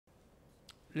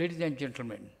Ladies and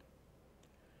gentlemen,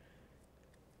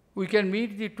 we can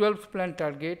meet the 12th plan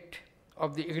target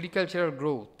of the agricultural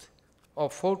growth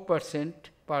of 4%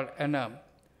 per annum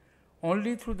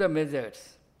only through the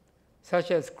measures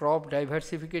such as crop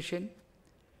diversification,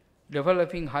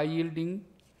 developing high-yielding,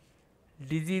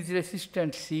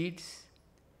 disease-resistant seeds,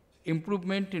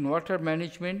 improvement in water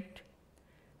management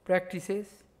practices,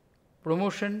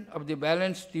 promotion of the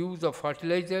balanced use of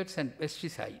fertilizers and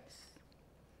pesticides.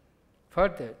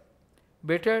 Further,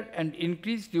 better and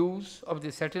increased use of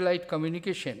the satellite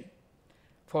communication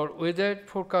for weather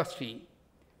forecasting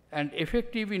and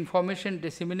effective information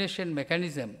dissemination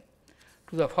mechanism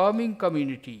to the farming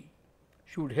community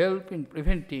should help in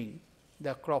preventing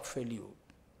the crop failure.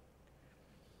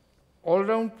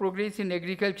 All-round progress in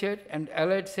agriculture and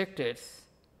allied sectors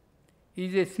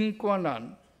is a sine qua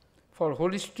non for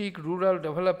holistic rural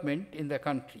development in the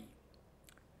country.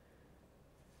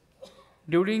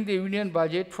 During the Union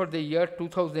Budget for the year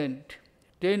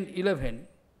 2010-11,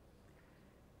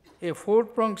 a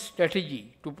four-pronged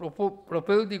strategy to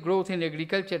propel the growth in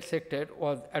agriculture sector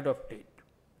was adopted.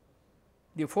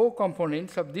 The four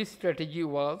components of this strategy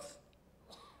was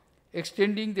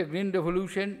extending the green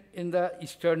revolution in the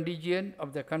eastern region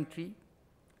of the country,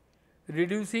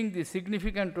 reducing the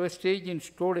significant wastage in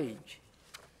storage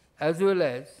as well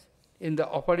as in the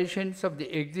operations of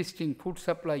the existing food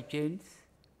supply chains,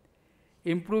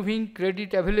 improving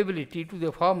credit availability to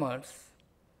the farmers,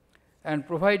 and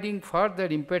providing further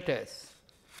impetus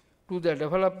to the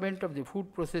development of the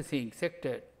food processing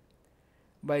sector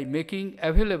by making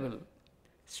available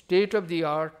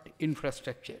state-of-the-art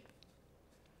infrastructure.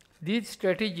 These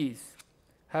strategies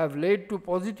have led to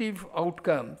positive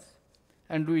outcomes,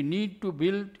 and we need to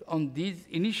build on these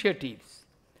initiatives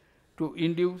to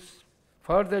induce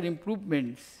further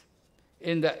improvements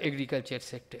in the agriculture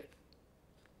sector.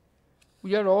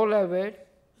 We are all aware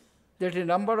that a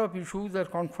number of issues are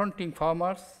confronting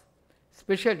farmers,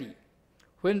 especially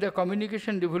when the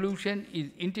communication revolution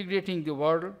is integrating the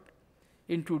world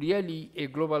into really a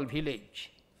global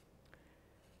village.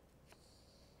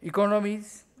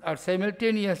 Economies are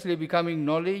simultaneously becoming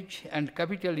knowledge and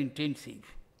capital intensive.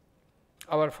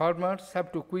 Our farmers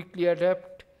have to quickly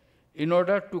adapt in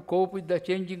order to cope with the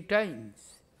changing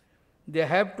times. They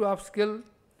have to upscale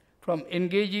from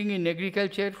engaging in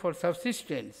agriculture for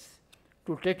subsistence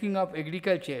to taking up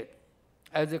agriculture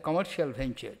as a commercial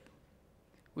venture.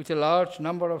 With a large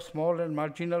number of small and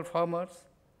marginal farmers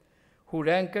who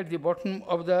rank at the bottom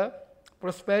of the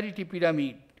prosperity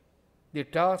pyramid, the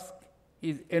task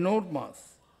is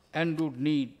enormous and would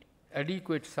need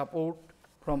adequate support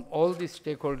from all the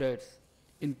stakeholders,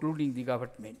 including the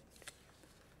government.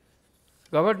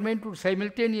 Government would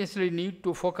simultaneously need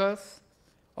to focus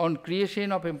on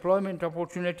creation of employment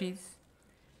opportunities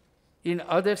in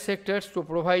other sectors to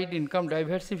provide income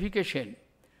diversification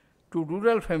to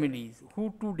rural families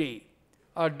who today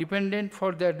are dependent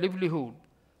for their livelihood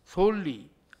solely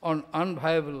on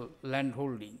unviable land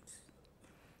holdings.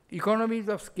 Economies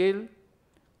of scale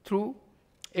through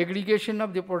aggregation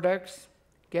of the products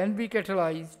can be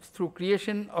catalyzed through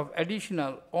creation of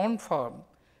additional on-farm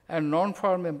and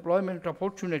non-farm employment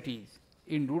opportunities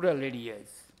in rural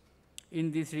areas.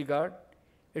 In this regard,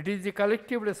 it is the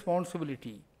collective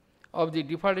responsibility of the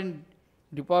different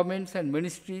departments and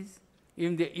ministries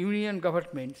in the union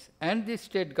governments and the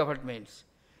state governments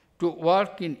to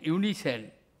work in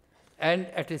unison and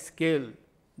at a scale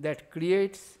that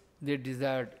creates the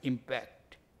desired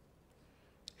impact.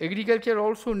 Agriculture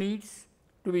also needs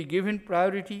to be given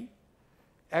priority,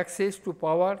 access to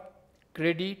power,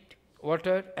 credit,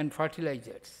 water, and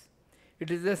fertilizers.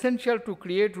 It is essential to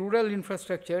create rural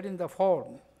infrastructure in the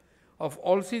form of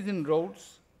all-season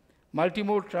roads,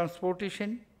 multimode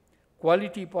transportation,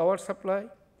 quality power supply,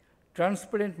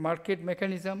 transparent market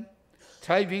mechanism,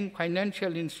 thriving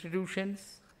financial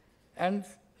institutions, and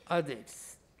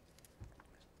others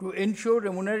to ensure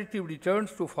remunerative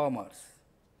returns to farmers.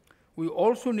 We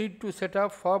also need to set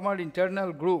up farmer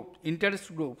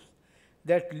interest groups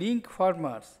that link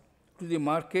farmers to the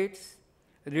markets,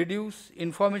 reduce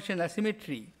information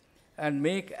asymmetry, and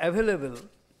make available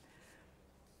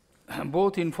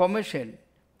both information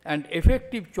and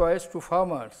effective choice to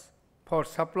farmers for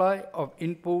supply of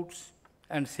inputs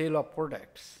and sale of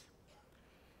products.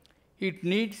 It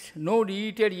needs no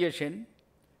reiteration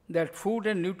that food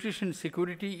and nutrition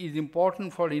security is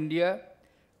important for India,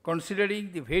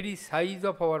 considering the very size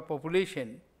of our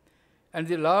population and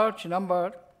the large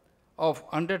number of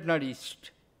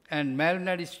undernourished and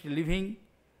malnourished living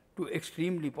to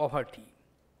extremely poverty.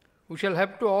 We shall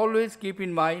have to always keep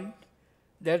in mind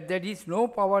that there is no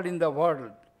power in the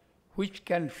world which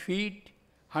can feed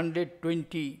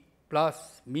 120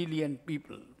 plus million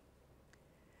people.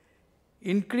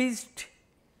 Increased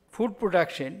food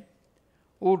production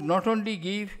would not only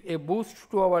give a boost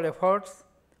to our efforts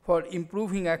for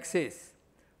improving access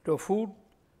to food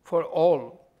for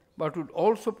all, but would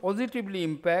also positively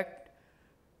impact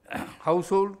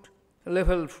household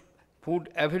level food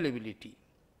availability.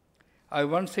 I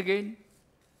once again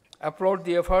applaud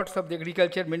the efforts of the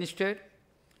Agriculture Minister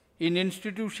in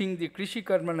instituting the Krishi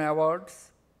Karman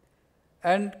Awards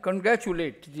and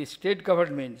congratulate the state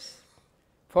governments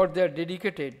for their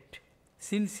dedicated,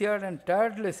 sincere and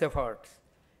tireless efforts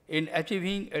in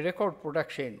achieving a record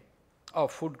production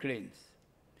of food grains.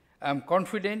 I am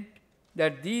confident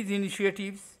that these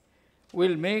initiatives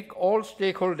will make all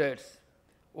stakeholders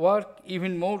work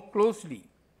even more closely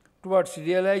towards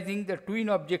realizing the twin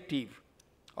objective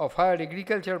of higher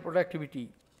agricultural productivity,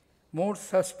 more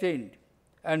sustained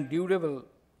and durable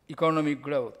economic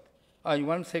growth. I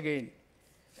once again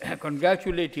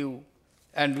congratulate you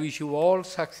and wish you all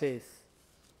success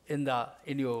in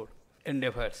your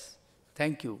endeavors.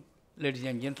 Thank you, ladies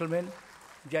and gentlemen.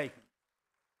 Jai Hind.